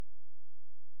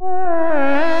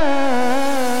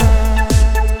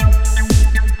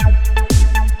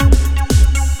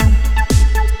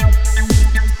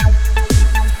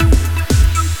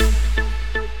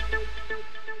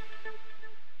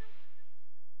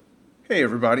Hey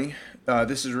everybody,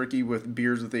 this is Ricky with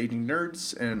Beers with Aging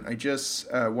Nerds, and I just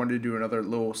wanted to do another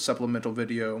little supplemental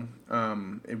video.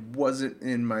 It wasn't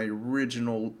in my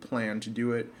original plan to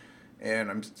do it,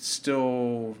 and I'm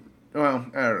still, well,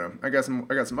 I don't know. I got some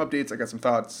updates. I got some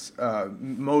thoughts.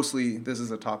 Mostly, this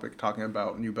is a topic talking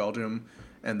about New Belgium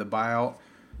and the buyout.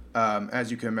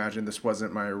 As you can imagine, this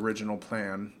wasn't my original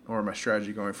plan or my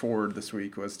strategy going forward this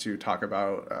week was to talk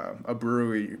about a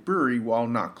brewery while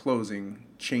not closing,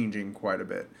 changing quite a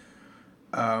bit.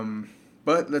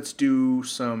 But let's do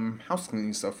some house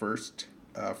cleaning stuff first.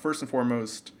 First and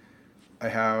foremost, I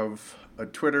have a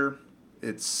Twitter.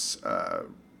 It's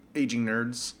Aging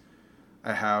Nerds.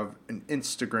 I have an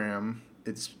Instagram.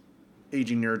 It's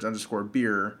Aging Nerds _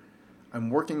 beer. I'm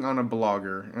working on a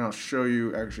blogger, and I'll show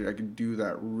you. Actually, I can do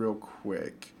that real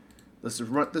quick. Let's just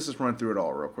run through it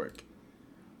all real quick.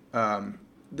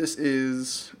 This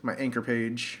is my anchor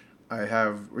page. We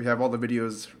have all the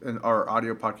videos in our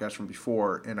audio podcast from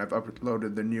before, and I've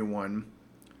uploaded the new one.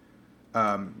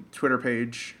 Twitter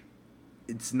page.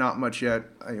 It's not much yet.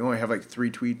 I only have like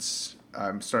 3 tweets.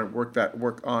 I'm starting to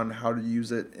work on how to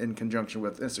use it in conjunction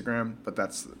with Instagram, but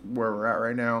that's where we're at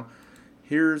right now.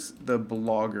 Here's the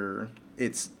blogger.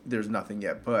 There's nothing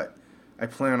yet, but I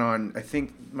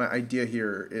think my idea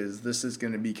here is this is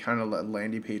going to be kind of a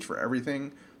landing page for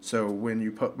everything. So when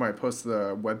you post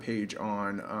the webpage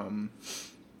on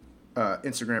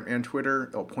Instagram and Twitter,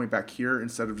 it'll point back here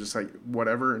instead of just like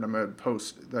whatever. And I'm going to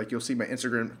post, like, you'll see my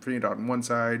Instagram printed out on one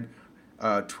side.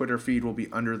 Twitter feed will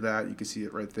be under that. You can see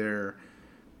it right there.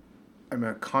 I'm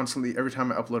going to constantly, every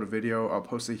time I upload a video, I'll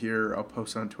post it here. I'll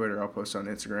post on Twitter. I'll post on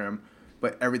Instagram.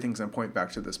 But everything's going to point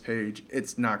back to this page.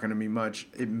 It's not going to be much.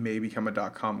 It may become a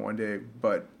 .com one day,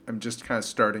 but I'm just kind of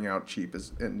starting out cheap,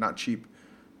 and not cheap,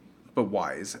 but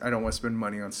wise. I don't want to spend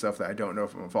money on stuff that I don't know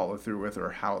if I'm going to follow through with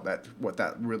or what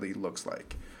that really looks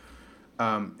like.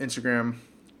 Instagram,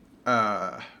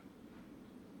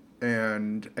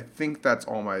 and I think that's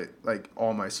all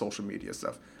my social media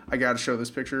stuff. I got to show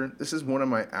this picture. This is one of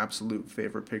my absolute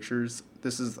favorite pictures.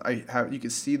 You can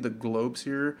see the globes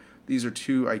here. These are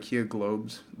 2 IKEA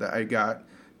globes that I got.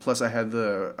 Plus I had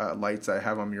the lights I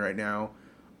have on me right now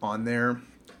on there.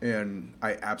 And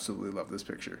I absolutely love this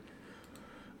picture.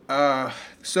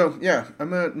 So yeah,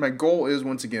 my goal is,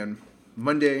 once again,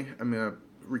 Monday I'm going to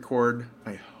record.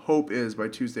 My hope is by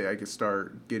Tuesday I can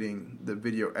start getting the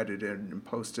video edited and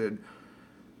posted.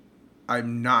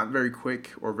 I'm not very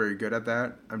quick or very good at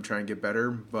that. I'm trying to get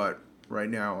better, but right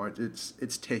now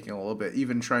it's taking a little bit.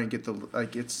 Even trying to get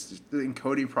it's the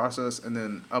encoding process and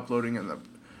then uploading, and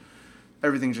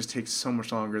everything just takes so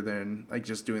much longer than like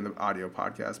just doing the audio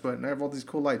podcast. But I have all these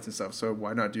cool lights and stuff, so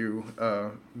why not do a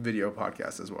video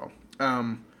podcast as well?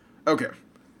 Okay,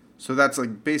 so that's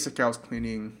like basic house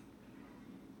cleaning.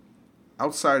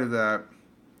 Outside of that,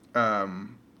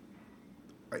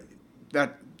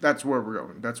 that's where we're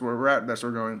going. That's where we're at. That's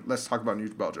where we're going. Let's talk about New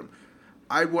Belgium.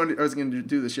 I was going to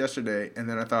do this yesterday, and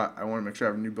then I thought I want to make sure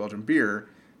I have a New Belgium beer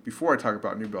before I talk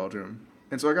about New Belgium.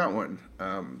 And so I got one.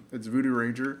 It's Voodoo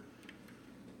Ranger.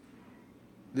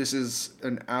 This is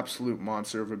an absolute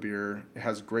monster of a beer. It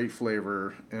has great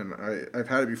flavor, and I've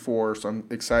had it before, so I'm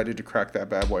excited to crack that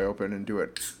bad boy open and do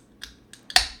it.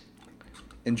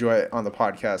 Enjoy it on the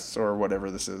podcast or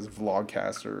whatever this is,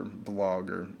 vlogcast or blog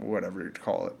or whatever you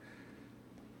call it.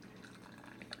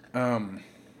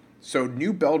 So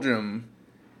New Belgium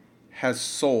has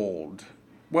sold,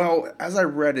 well, as I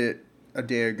read it a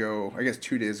day ago, I guess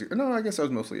 2 days ago, no, I guess that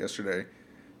was mostly yesterday,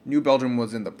 New Belgium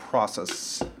was in the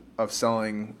process of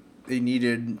selling. They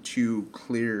needed to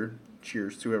clear,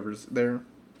 cheers to whoever's there,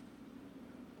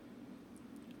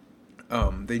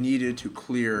 they needed to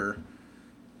clear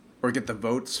or get the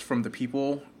votes from the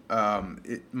people.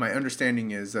 My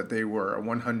understanding is that they were a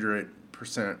 100%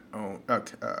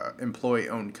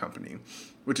 employee-owned company,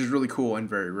 which is really cool and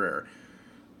very rare.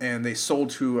 And they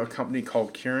sold to a company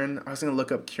called Kieran. I was going to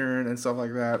look up Kieran and stuff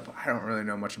like that, but I don't really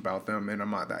know much about them, and I'm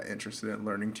not that interested in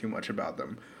learning too much about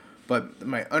them. But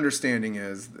my understanding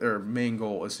is their main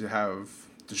goal is to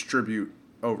distribute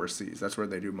overseas. That's where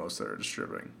they do most of their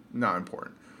distributing. Not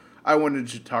important. I wanted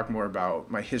to talk more about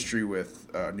my history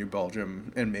with New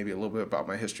Belgium, and maybe a little bit about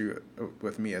my history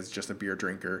with me as just a beer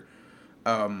drinker.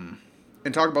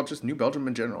 And talk about just New Belgium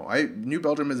in general. New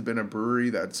Belgium has been a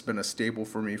brewery that's been a staple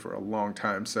for me for a long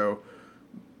time, so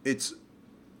it's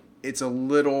a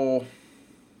little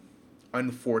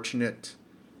unfortunate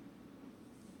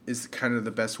is kind of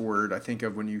the best word I think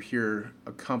of when you hear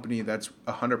a company that's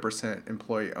 100%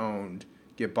 employee owned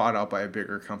get bought out by a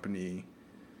bigger company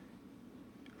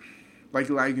like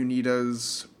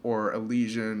Lagunitas or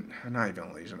Elysian. Not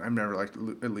even Elysian. I've never liked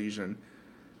Elysian.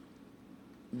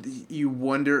 you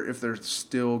wonder if they're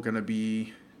still going to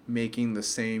be making the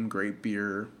same great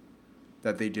beer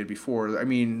that they did before. I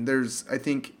mean, I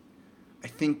think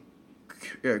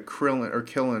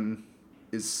Krillin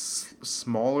is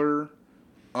smaller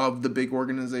of the big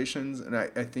organizations, and I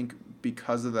think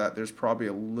because of that, there's probably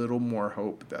a little more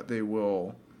hope that they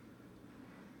will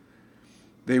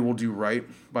do right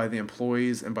by the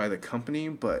employees and by the company.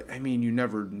 But I mean, you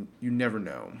never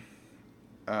know.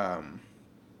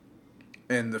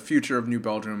 And the future of New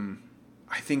Belgium,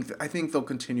 I think they'll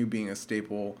continue being a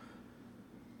staple.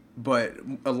 But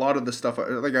a lot of the stuff,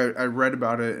 like I read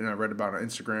about it and I read about it on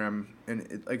Instagram,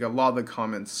 and like a lot of the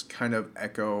comments kind of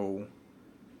echo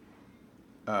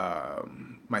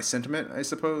my sentiment, I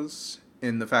suppose,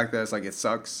 in the fact that it's like it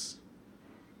sucks,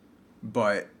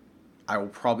 but I will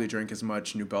probably drink as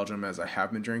much New Belgium as I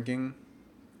have been drinking,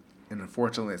 and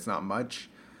unfortunately, it's not much.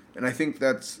 And I think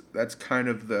that's kind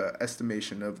of the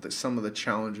estimation of some of the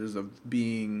challenges of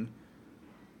being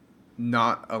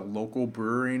not a local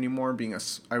brewery anymore. Being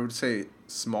I would say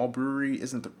small brewery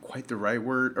isn't quite the right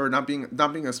word, or not being a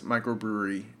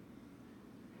microbrewery,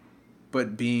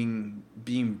 but being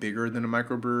bigger than a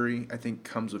microbrewery, I think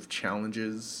comes with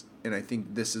challenges, and I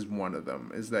think this is one of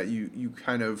them. Is that you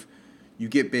kind of you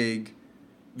get big,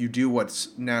 you do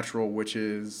what's natural, which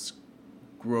is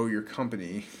grow your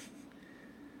company,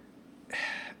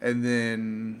 and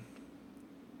then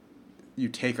you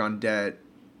take on debt,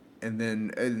 and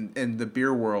then in the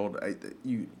beer world,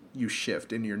 you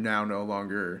shift, and you're now no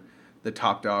longer the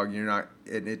top dog. You're not,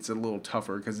 and it's a little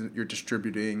tougher because you're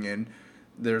distributing, and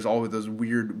there's always those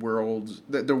weird worlds.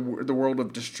 The world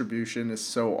of distribution is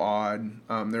so odd.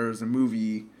 There was a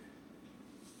movie.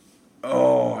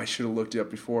 Oh, I should have looked it up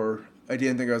before. I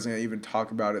didn't think I was going to even talk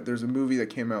about it. There's a movie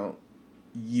that came out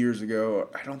years ago.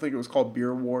 I don't think it was called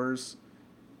Beer Wars,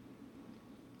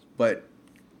 but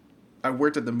I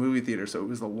worked at the movie theater, so it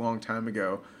was a long time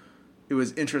ago. It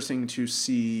was interesting to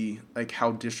see like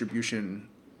how distribution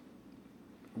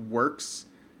works,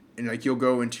 and like you'll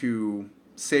go into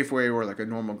Safeway or like a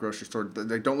normal grocery store.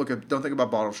 Like don't think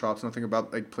about bottle shops. Don't think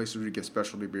about like places where you get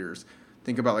specialty beers.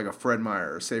 Think about like a Fred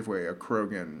Meyer, a Safeway, a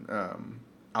Krogan,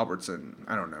 Albertson.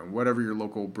 I don't know, whatever your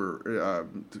local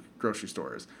grocery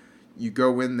store is. You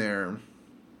go in there,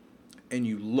 and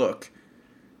you look.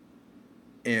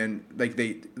 And like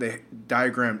they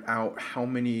diagrammed out how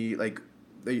many like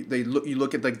they look, you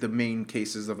look at like the main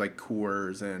cases of like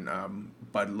Coors and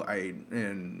Bud Light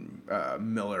and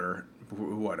Miller,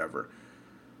 whatever,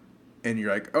 and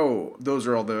you're like, oh, those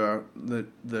are all the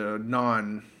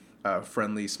non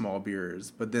friendly small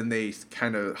beers. But then they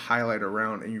kind of highlight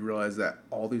around, and you realize that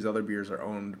all these other beers are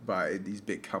owned by these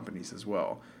big companies as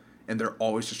well, and they're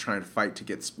always just trying to fight to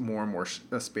get more and more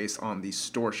space on these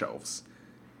store shelves.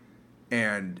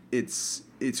 And it's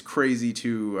crazy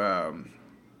to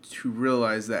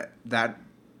realize that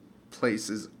place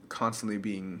is constantly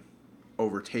being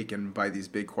overtaken by these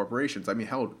big corporations. I mean,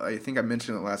 hell, I think I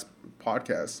mentioned in the last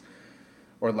podcast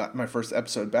or my first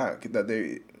episode back that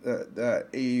that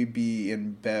AB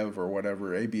and Bev or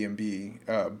whatever, AB and B,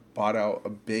 bought out a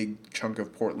big chunk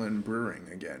of Portland brewing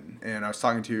again. And I was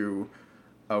talking to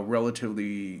a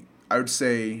relatively, I would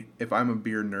say, if I'm a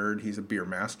beer nerd, he's a beer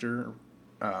master.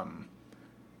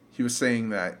 He was saying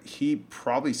that he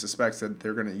probably suspects that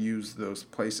they're going to use those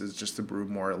places just to brew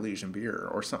more Elysian beer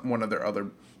or one of their other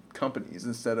companies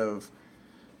instead of.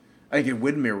 I think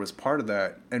Widmer was part of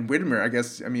that, and Widmer, I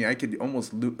guess, I mean, I could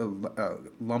almost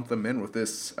lump them in with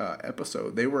this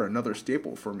episode. They were another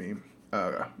staple for me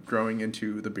growing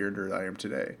into the beer nerd I am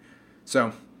today.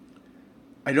 So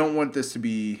I don't want this to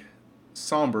be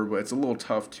somber, but it's a little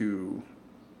tough to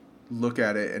look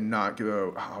at it and not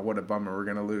go, oh, what a bummer, we're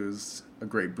going to lose a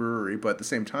great brewery. But at the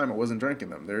same time, I wasn't drinking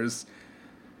them. There's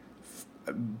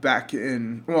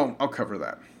I'll cover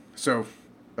that. So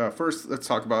first, let's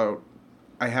talk about,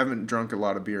 I haven't drunk a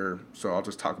lot of beer, so I'll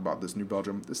just talk about this New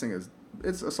Belgium. This thing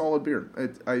it's a solid beer.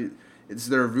 It's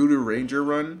their Voodoo Ranger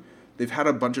run. They've had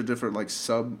a bunch of different like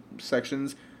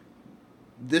subsections.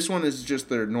 This one is just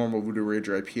their normal Voodoo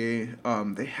Ranger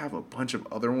IPA. They have a bunch of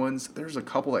other ones. There's a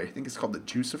couple, I think it's called the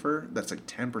Juicifer. That's like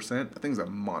 10%. That thing's a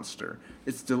monster.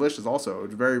 It's delicious also.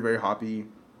 It's very, very hoppy.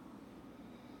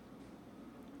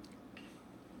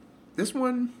 This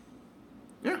one,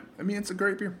 yeah, I mean, it's a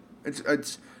great beer.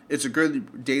 It's a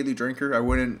good daily drinker.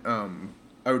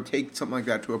 I would take something like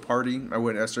that to a party. I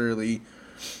wouldn't necessarily,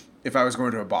 if I was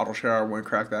going to a bottle share, I wouldn't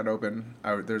crack that open.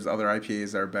 There's other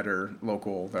IPAs that are better,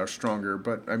 local, that are stronger.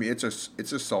 But, I mean, it's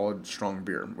a solid, strong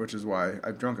beer, which is why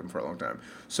I've drunk them for a long time.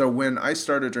 So when I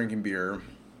started drinking beer,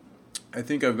 I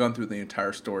think I've gone through the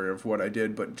entire story of what I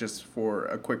did. But just for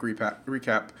a quick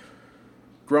recap,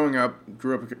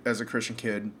 grew up as a Christian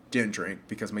kid, didn't drink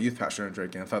because my youth pastor didn't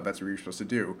drink, and I thought that's what you're supposed to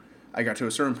do. I got to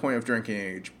a certain point of drinking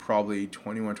age, probably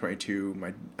 21,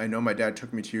 22. I know my dad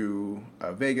took me to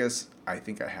Vegas. I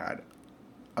think I had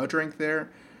a drink there.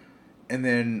 And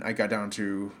then I got down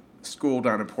to school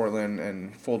down in Portland,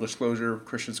 and full disclosure,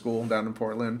 Christian school down in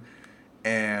Portland.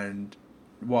 And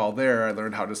while there, I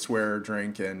learned how to swear,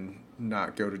 drink, and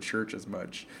not go to church as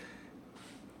much.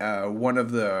 One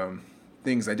of the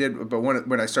things I did, but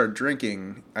when I started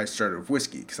drinking, I started with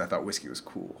whiskey because I thought whiskey was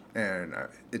cool, and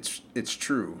it's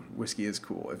true. Whiskey is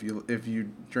cool. If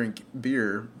you drink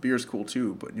beer's cool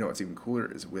too. But you know what's even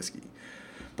cooler is whiskey.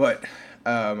 But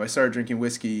I started drinking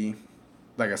whiskey.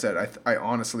 Like I said, I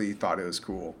honestly thought it was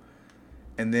cool,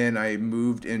 and then I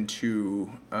moved into.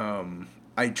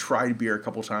 I tried beer a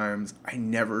couple times. I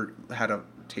never had a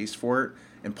taste for it.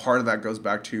 And part of that goes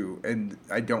back to, and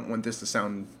I don't want this to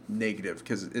sound negative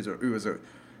because it was a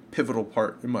pivotal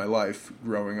part in my life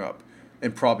growing up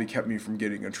and probably kept me from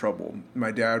getting in trouble.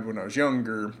 My dad, when I was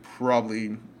younger,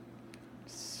 probably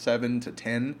 7 to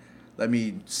 10, let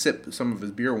me sip some of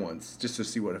his beer once just to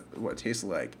see what it tasted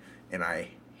like, and I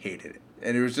hated it.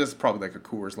 And it was just probably like a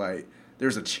Coors Light.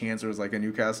 There's a chance it was like a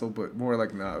Newcastle, but more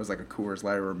like no, it was like a Coors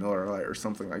Light or a Miller Lite or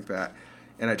something like that.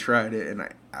 And I tried it, and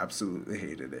I absolutely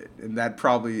hated it. And that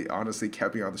probably, honestly,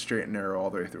 kept me on the straight and narrow all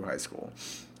the way through high school.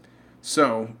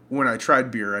 So when I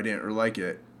tried beer, I didn't really like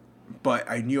it. But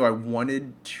I knew I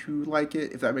wanted to like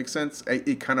it, if that makes sense.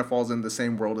 It kind of falls in the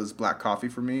same world as black coffee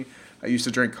for me. I used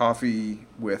to drink coffee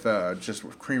with just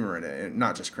with creamer in it. And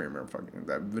not just creamer, fucking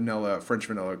that French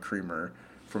vanilla creamer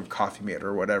from Coffee Mate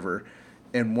or whatever.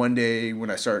 And one day when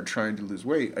I started trying to lose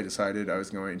weight, I decided I was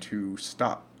going to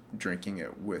stop drinking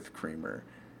it with creamer,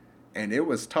 and it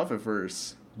was tough at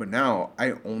first, but now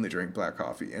I only drink black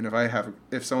coffee. And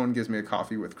if someone gives me a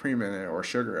coffee with cream in it or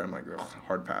sugar, I'm like, ugh,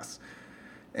 hard pass.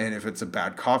 And if it's a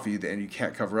bad coffee then you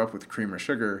can't cover up with cream or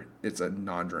sugar, it's a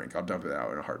non-drink. I'll dump it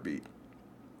out in a heartbeat.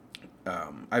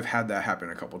 I've had that happen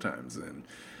a couple times, and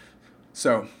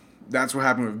so that's what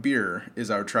happened with beer. Is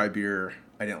I would try beer,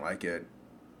 I didn't like it,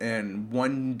 and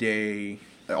one day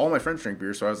all my friends drink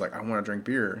beer, so I was like, I want to drink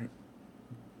beer.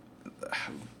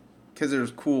 Because it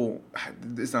was cool.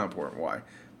 It's not important why.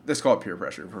 Let's call it peer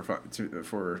pressure for fun,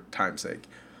 for time's sake.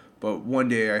 But one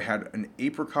day I had an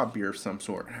apricot beer of some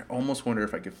sort. I almost wonder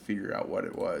if I could figure out what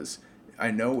it was.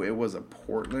 I know it was a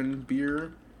Portland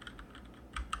beer.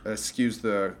 Excuse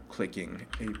the clicking.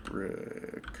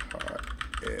 Apricot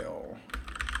ale,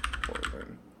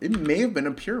 Portland. It may have been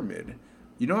a Pyramid.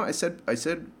 You know, I said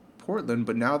Portland,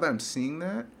 but now that I'm seeing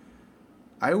that,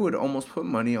 I would almost put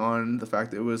money on the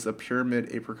fact that it was a Pyramid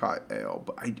apricot ale,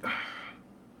 but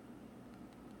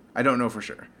I don't know for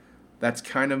sure. That's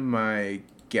kind of my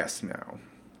guess now,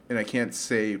 and I can't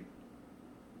say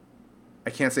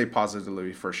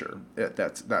positively for sure.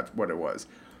 That's what it was,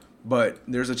 but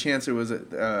there's a chance it was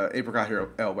a apricot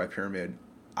ale by Pyramid.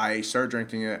 I started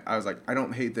drinking it. I was like, I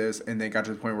don't hate this, and then it got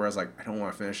to the point where I was like, I don't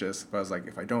want to finish this. But I was like,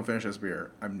 if I don't finish this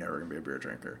beer, I'm never gonna be a beer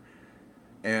drinker.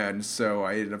 And so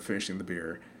I ended up finishing the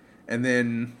beer, and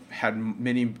then had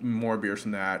many more beers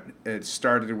from that. It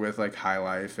started with like High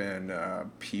Life and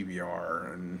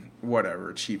PBR and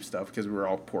whatever cheap stuff because we were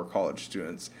all poor college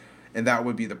students, and that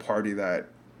would be the party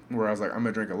where I was like, I'm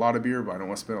gonna drink a lot of beer, but I don't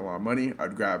want to spend a lot of money.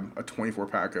 I'd grab a 24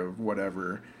 pack of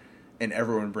whatever, and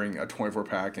everyone would bring a 24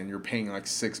 pack, and you're paying like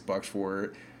 $6 for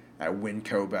it at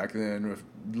Winco back then with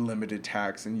limited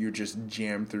tax, and you just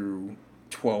jam through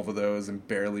 12 of those and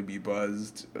barely be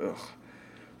buzzed. Ugh.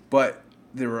 But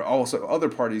there were also other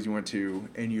parties you went to,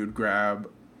 and you're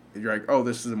like, oh,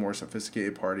 this is a more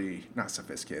sophisticated party. Not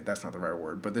sophisticated, that's not the right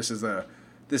word, but this isn't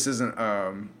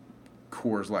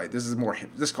Coors Light. This is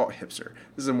this is called hipster.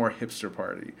 This is a more hipster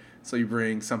party. So you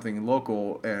bring something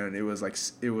local, and it was a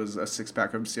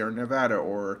 6-pack of Sierra Nevada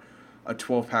or a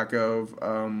 12-pack of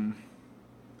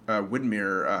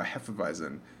Widmer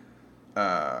Hefeweizen.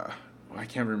 I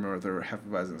can't remember what the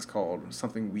Hefeweizen is called.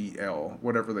 Something wheat ale,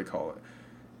 whatever they call it.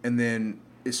 And then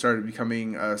it started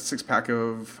becoming a 6-pack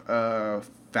of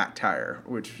Fat Tire,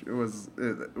 which was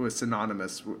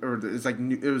synonymous, or it's like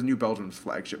it was New Belgium's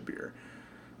flagship beer.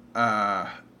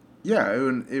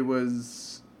 It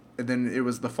was, and then it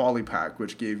was the Folly Pack,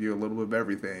 which gave you a little bit of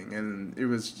everything, and it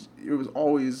was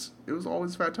always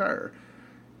Fat Tire,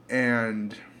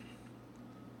 and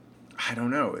I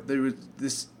don't know, there was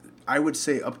this. I would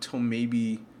say up till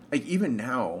maybe like even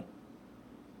now,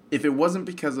 if it wasn't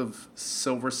because of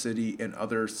Silver City and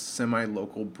other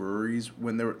semi-local breweries,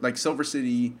 when they were like Silver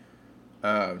City,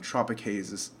 Tropic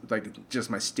Haze is like just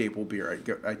my staple beer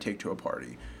I take to a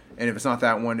party. And if it's not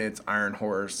that one, it's Iron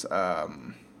Horse.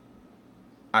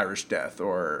 Irish Death,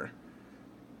 or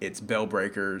it's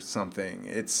Bellbreaker something.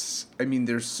 I mean,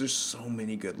 there's just so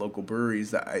many good local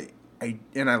breweries that I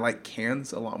like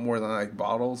cans a lot more than I like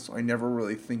bottles. So I never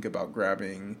really think about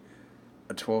grabbing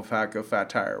a 12-pack of Fat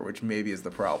Tire, which maybe is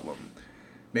the problem.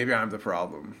 Maybe I'm the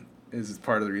problem. Is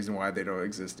part of the reason why they don't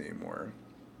exist anymore.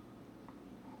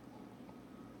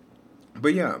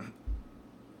 But yeah,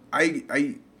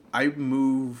 I'm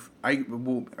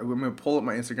gonna pull up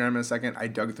my Instagram in a second. I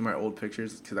dug through my old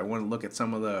pictures because I want to look at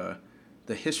some of the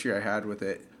history I had with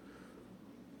it.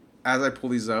 As I pull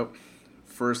these up,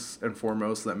 first and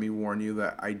foremost, let me warn you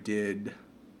that I did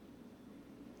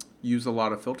use a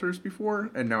lot of filters before,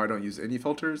 and now I don't use any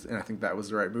filters, and I think that was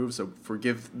the right move. So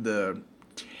forgive the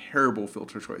terrible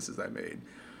filter choices I made.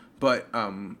 But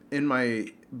in my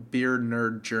beer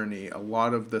nerd journey, a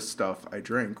lot of the stuff I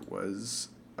drank was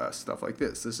stuff like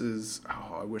this. This is,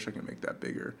 I wish I could make that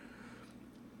bigger.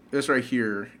 This right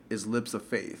here is Lips of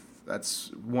Faith.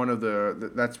 That's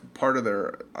that's part of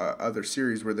their other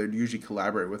series where they'd usually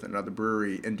collaborate with another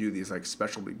brewery and do these like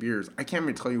specialty beers. I can't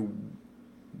even tell you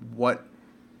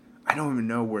I don't even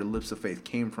know where Lips of Faith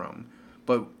came from.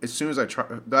 But as soon as I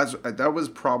tried, that was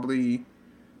probably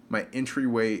my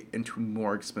entryway into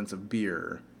more expensive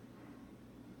beer.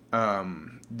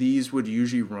 These would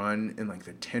usually run in like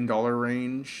the $10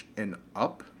 range and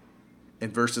up,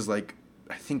 and versus like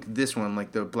I think this one,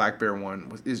 like the Black Bear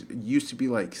one, used to be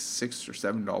like $6 or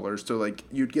 $7. So like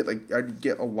I'd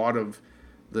get a lot of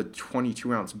the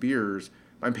 22-ounce beers.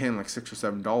 I'm paying like $6 or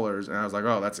 $7, and I was like,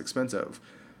 oh, that's expensive.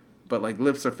 But like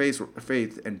Lips of Faith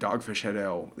and Dogfish Head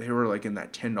Ale, they were like in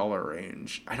that $10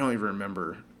 range. I don't even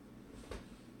remember.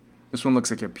 This one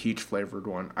looks like a peach flavored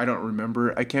one. I don't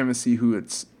remember. I can't even see who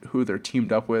they're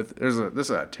teamed up with. This is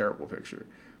a terrible picture.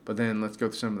 But then let's go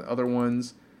through some of the other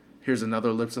ones. Here's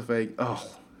another Lips of Faith.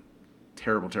 Oh,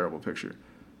 terrible picture.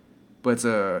 But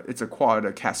it's a quad,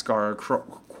 a Cascara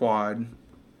quad.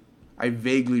 I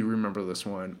vaguely remember this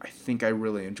one. I think I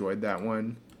really enjoyed that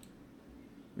one.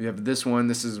 We have this one.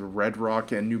 This is Red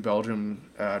Rock and New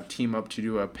Belgium team up to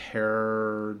do a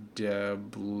Pair de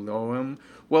Bloem.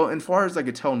 Well, as far as I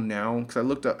could tell now,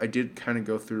 because I did kind of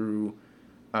go through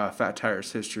Fat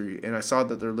Tire's history, and I saw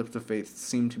that their Lips of Faith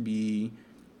seemed to be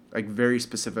like very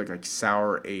specific, like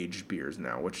sour aged beers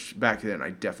now. Which back then I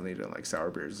definitely didn't like sour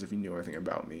beers. If you knew anything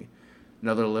about me,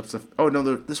 another Lips of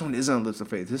this one isn't Lips of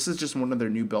Faith. This is just one of their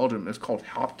New Belgium. It's called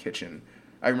Hop Kitchen.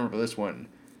 I remember this one.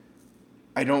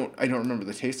 I don't remember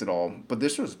the taste at all, but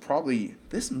this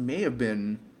may have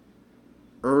been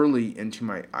early into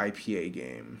my IPA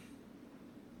game.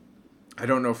 I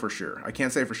don't know for sure. I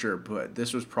can't say for sure, but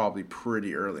this was probably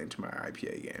pretty early into my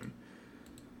IPA game.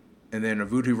 And then a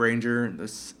Voodoo Ranger.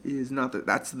 This is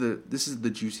this is the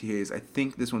Juicy Haze. I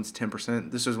think this one's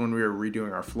 10%. This was when we were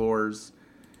redoing our floors.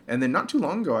 And then not too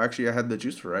long ago, actually, I had the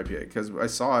Juice for IPA because I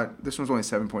saw it. This one's only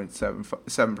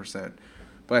 7.7%.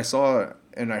 But I saw it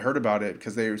and I heard about it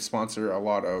because they sponsor a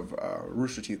lot of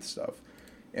Rooster Teeth stuff,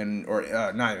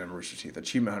 not even Rooster Teeth,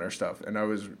 Achievement Hunter stuff. And I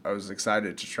was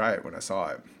excited to try it when I saw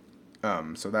it.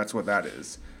 So that's what that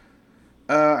is.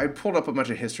 I pulled up a bunch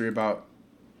of history about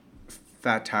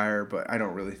Fat Tire, but I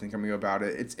don't really think I'm gonna go about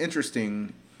it. It's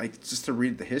interesting, like just to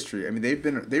read the history. I mean,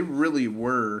 they really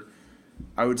were,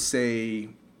 I would say,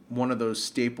 one of those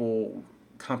staple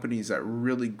companies that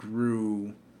really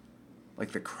grew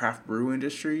like the craft brew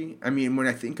industry. I mean, when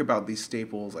I think about these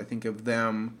staples, I think of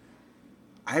them.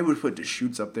 I would put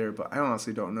Deschutes up there, but I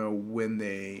honestly don't know when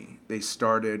they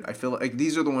started. I feel like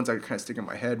these are the ones that kind of stick in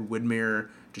my head: Widmer,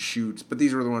 Deschutes. But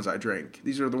these were the ones I drank.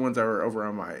 These are the ones that were over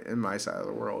in my side of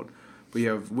the world. But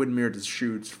you have Widmer,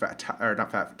 Deschutes,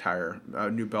 not Fat Tire,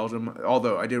 New Belgium.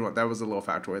 Although that was a little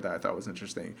factoid that I thought was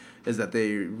interesting, is that they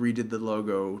redid the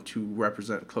logo to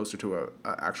represent closer to a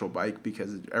actual bike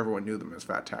because everyone knew them as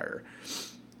Fat Tire.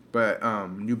 But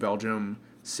New Belgium,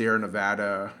 Sierra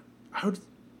Nevada, I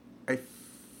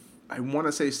want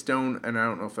to say Stone, and I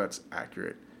don't know if that's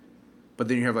accurate. But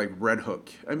then you have like Red Hook.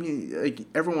 I mean, like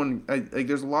everyone,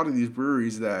 there's a lot of these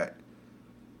breweries that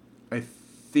I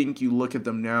think you look at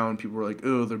them now and people are like,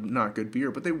 oh, they're not good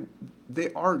beer, but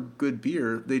they are good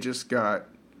beer. They just got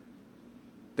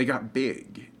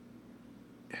big,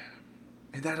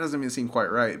 and that doesn't even seem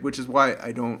quite right. Which is why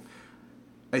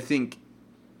I think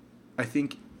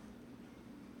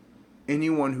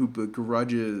anyone who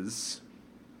begrudges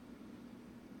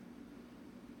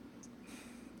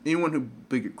New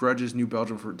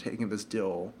Belgium for taking this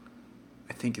deal,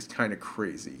 I think is kind of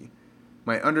crazy.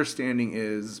 My understanding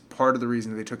is part of the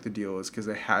reason they took the deal is because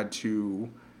they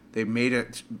made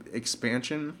it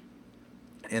expansion,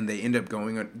 and they end up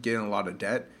getting a lot of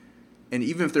debt. And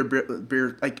even if their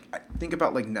beer, like think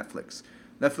about like Netflix,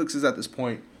 Netflix is at this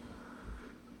point,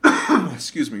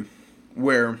 excuse me,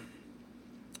 where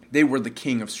they were the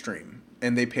king of stream,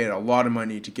 and they paid a lot of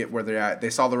money to get where they're at. They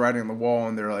saw the writing on the wall,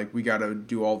 and they're like, we got to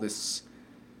do all this,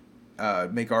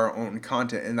 make our own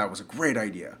content, and that was a great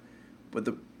idea. But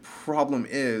the problem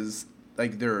is,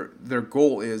 like, their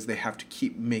goal is they have to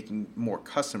keep making more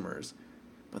customers,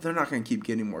 but they're not going to keep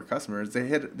getting more customers. They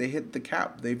hit the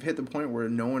cap. They've hit the point where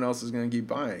no one else is going to keep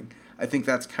buying. I think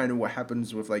that's kind of what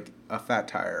happens with like a Fat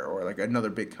Tire or like another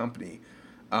big company.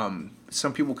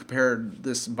 Some people compared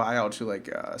this buyout to like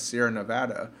Sierra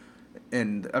Nevada,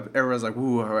 and everyone's like,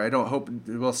 "Ooh, I don't hope."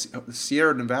 Well,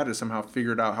 Sierra Nevada somehow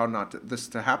figured out how this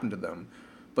to happen to them,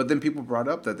 but then people brought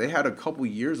up that they had a couple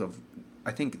years of,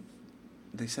 I think,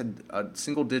 they said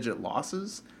single-digit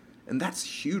losses, and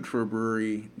that's huge for a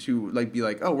brewery to like be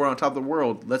like, "Oh, we're on top of the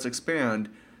world, let's expand,"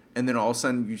 and then all of a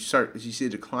sudden you see a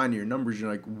decline in your numbers.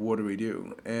 You're like, "What do we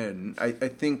do?" And I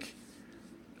think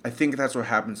that's what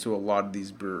happens to a lot of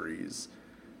these breweries,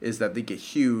 is that they get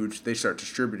huge, they start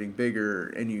distributing bigger,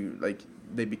 and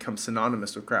they become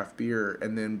synonymous with craft beer,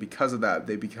 and then because of that,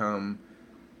 they become,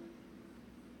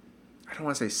 I don't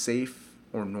want to say safe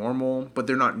or normal, but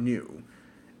they're not new.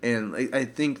 And I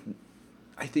think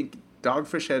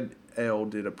Dogfish Head Ale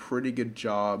did a pretty good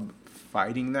job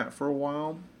fighting that for a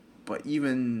while, but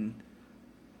even,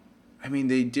 I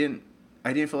mean, I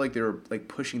didn't feel like they were like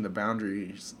pushing the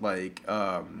boundaries, like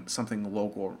something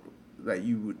local that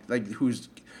you would like, who's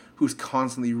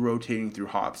constantly rotating through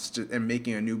hops and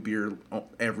making a new beer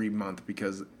every month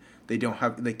because they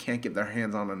can't get their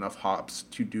hands on enough hops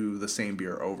to do the same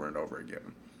beer over and over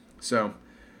again. So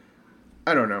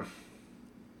I don't know.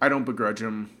 I don't begrudge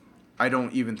them. I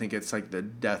don't even think it's like the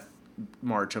death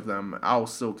march of them. I'll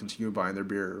still continue buying their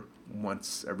beer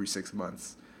once every 6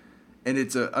 months. And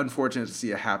it's unfortunate to see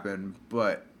it happen,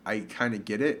 but I kind of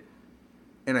get it.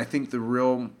 And I think the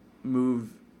real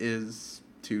move is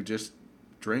to just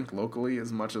drink locally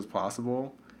as much as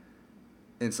possible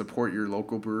and support your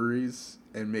local breweries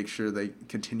and make sure they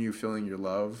continue feeling your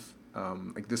love.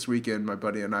 Like this weekend, my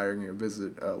buddy and I are going to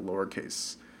visit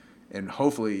Lowercase and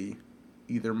hopefully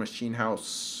either Machine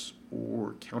House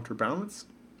or Counterbalance.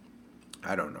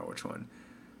 I don't know which one.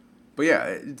 But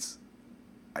yeah,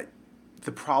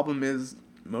 the problem is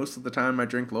most of the time I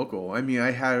drink local. I mean,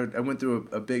 I went through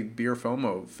a big beer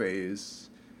FOMO phase,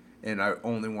 and I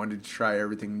only wanted to try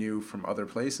everything new from other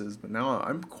places. But now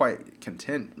I'm quite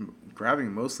content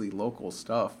grabbing mostly local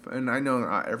stuff. And I know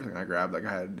not everything I grabbed. Like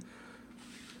I had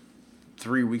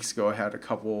 3 weeks ago, I had a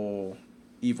couple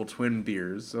Evil Twin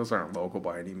beers. Those aren't local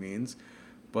by any means,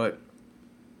 but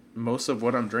most of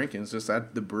what I'm drinking is just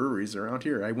at the breweries around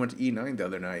here. I went to E9 the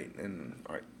other night, and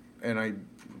I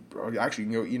actually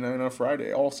can go E9 on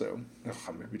Friday also. Ugh,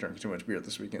 I'm going to be drinking too much beer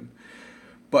this weekend.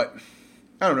 But,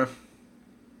 I don't know.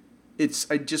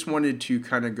 I just wanted to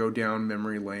kind of go down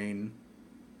memory lane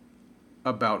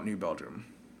about New Belgium.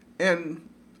 And,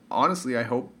 honestly, I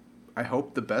hope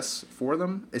the best for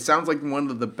them. It sounds like one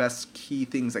of the best key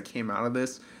things that came out of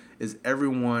this is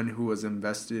everyone who was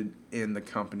invested in the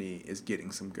company is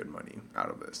getting some good money out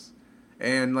of this.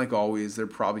 And, like always, they're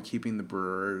probably keeping the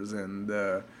brewers and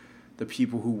the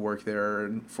people who work there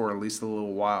for at least a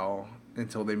little while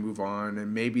until they move on.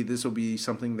 And maybe this will be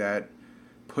something that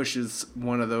pushes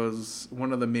one of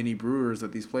the mini brewers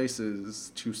at these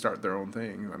places to start their own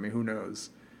thing. I mean, who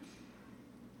knows?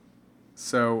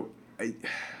 So I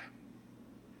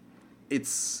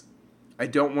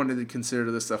don't want to consider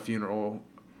this a funeral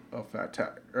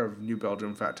of New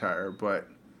Belgium Fat Tire, but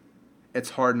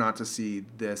it's hard not to see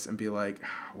this and be like,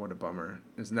 what a bummer.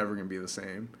 It's never going to be the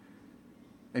same.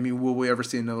 I mean, will we ever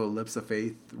see another Lips of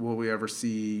Faith? Will we ever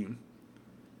see,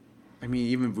 I mean,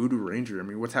 even Voodoo Ranger? I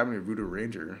mean, what's happening to Voodoo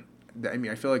Ranger? I mean,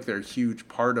 I feel like they're a huge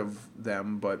part of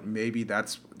them, but maybe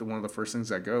that's one of the first things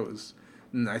that goes.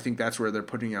 And I think that's where they're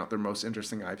putting out their most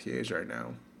interesting IPAs right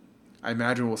now. I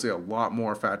imagine we'll see a lot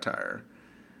more Fat Tire.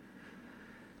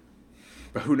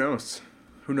 But who knows?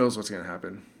 Who knows what's going to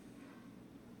happen?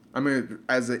 I mean,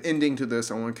 as an ending to this,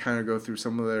 I want to kind of go through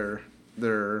some of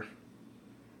their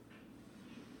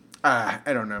I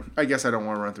don't know. I guess I don't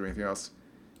want to run through anything else.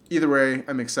 Either way,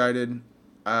 I'm excited.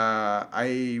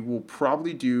 I will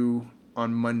probably do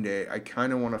on Monday. I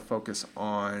kind of want to focus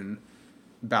on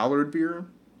Ballard beer.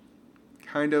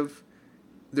 Kind of.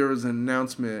 There was an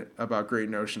announcement about Great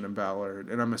Notion and Ballard,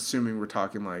 and I'm assuming we're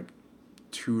talking like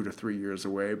 2 to 3 years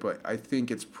away, but I think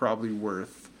it's probably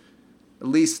worth at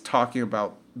least talking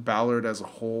about Ballard as a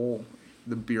whole,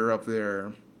 the beer up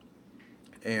there,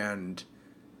 and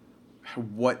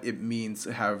what it means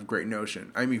to have Great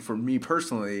Notion. I mean, for me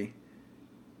personally,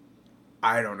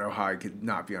 I don't know how I could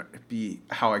not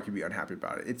how I could be unhappy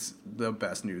about it. It's the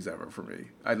best news ever for me.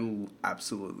 I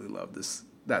absolutely love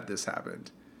that this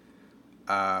happened.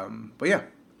 But yeah,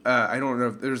 I don't know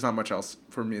if there's not much else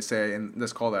for me to say in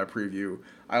this call that preview.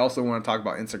 I also want to talk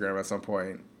about Instagram at some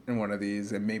point in one of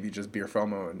these, and maybe just beer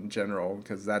FOMO in general,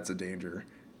 because that's a danger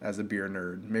as a beer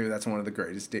nerd. Maybe that's one of the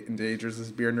greatest dangers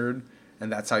as a beer nerd,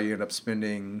 and that's how you end up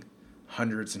spending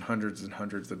hundreds and hundreds and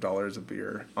hundreds of dollars of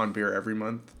on beer every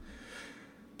month.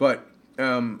 But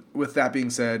with that being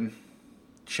said,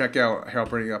 check out, here I'll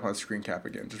bring it up on screen cap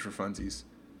again, just for funsies.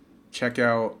 Check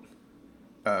out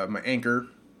my Anchor,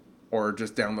 or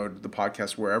just download the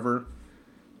podcast wherever.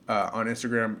 On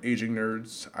Instagram, Aging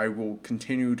Nerds. I will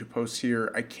continue to post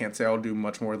here. I can't say I'll do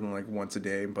much more than like once a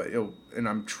day, but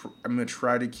I'm gonna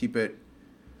try to keep it.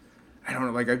 I don't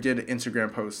know, like I did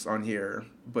Instagram posts on here,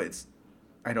 but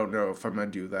I don't know if I'm gonna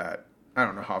do that. I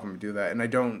don't know how I'm gonna do that,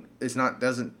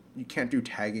 and you can't do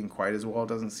tagging quite as well. It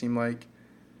doesn't seem like.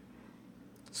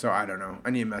 So I don't know. I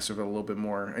need to mess with it a little bit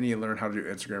more. I need to learn how to do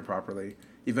Instagram properly.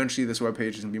 Eventually, this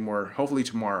webpage is gonna be more. Hopefully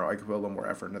tomorrow, I can put a little more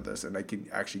effort into this, and I can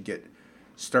actually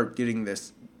start getting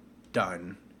this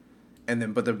done. And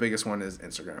then, but the biggest one is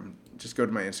Instagram. Just go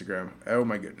to my Instagram. Oh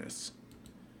my goodness.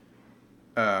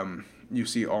 You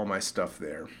see all my stuff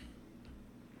there.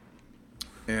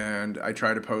 And I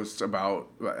try to post on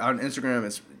Instagram,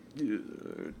 it's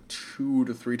 2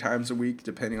 to 3 times a week,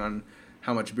 depending on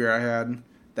how much beer I had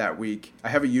that week. I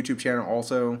have a YouTube channel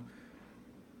also,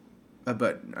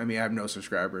 but I mean, I have no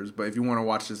subscribers. But if you want to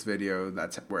watch this video,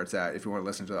 that's where it's at. If you want to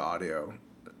listen to the audio,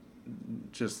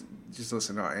 just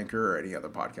listen to Anchor or any other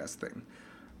podcast thing.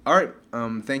 All right.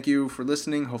 Thank you for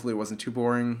listening. Hopefully it wasn't too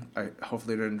boring.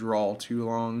 Hopefully it didn't draw too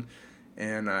long.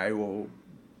 And I will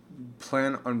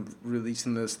plan on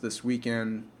releasing this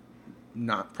weekend.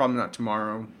 Probably not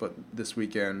tomorrow, but this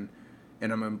weekend.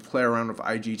 And I'm going to play around with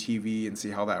IGTV and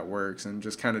see how that works and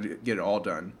just kind of get it all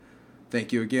done.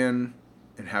 Thank you again,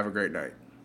 and have a great night.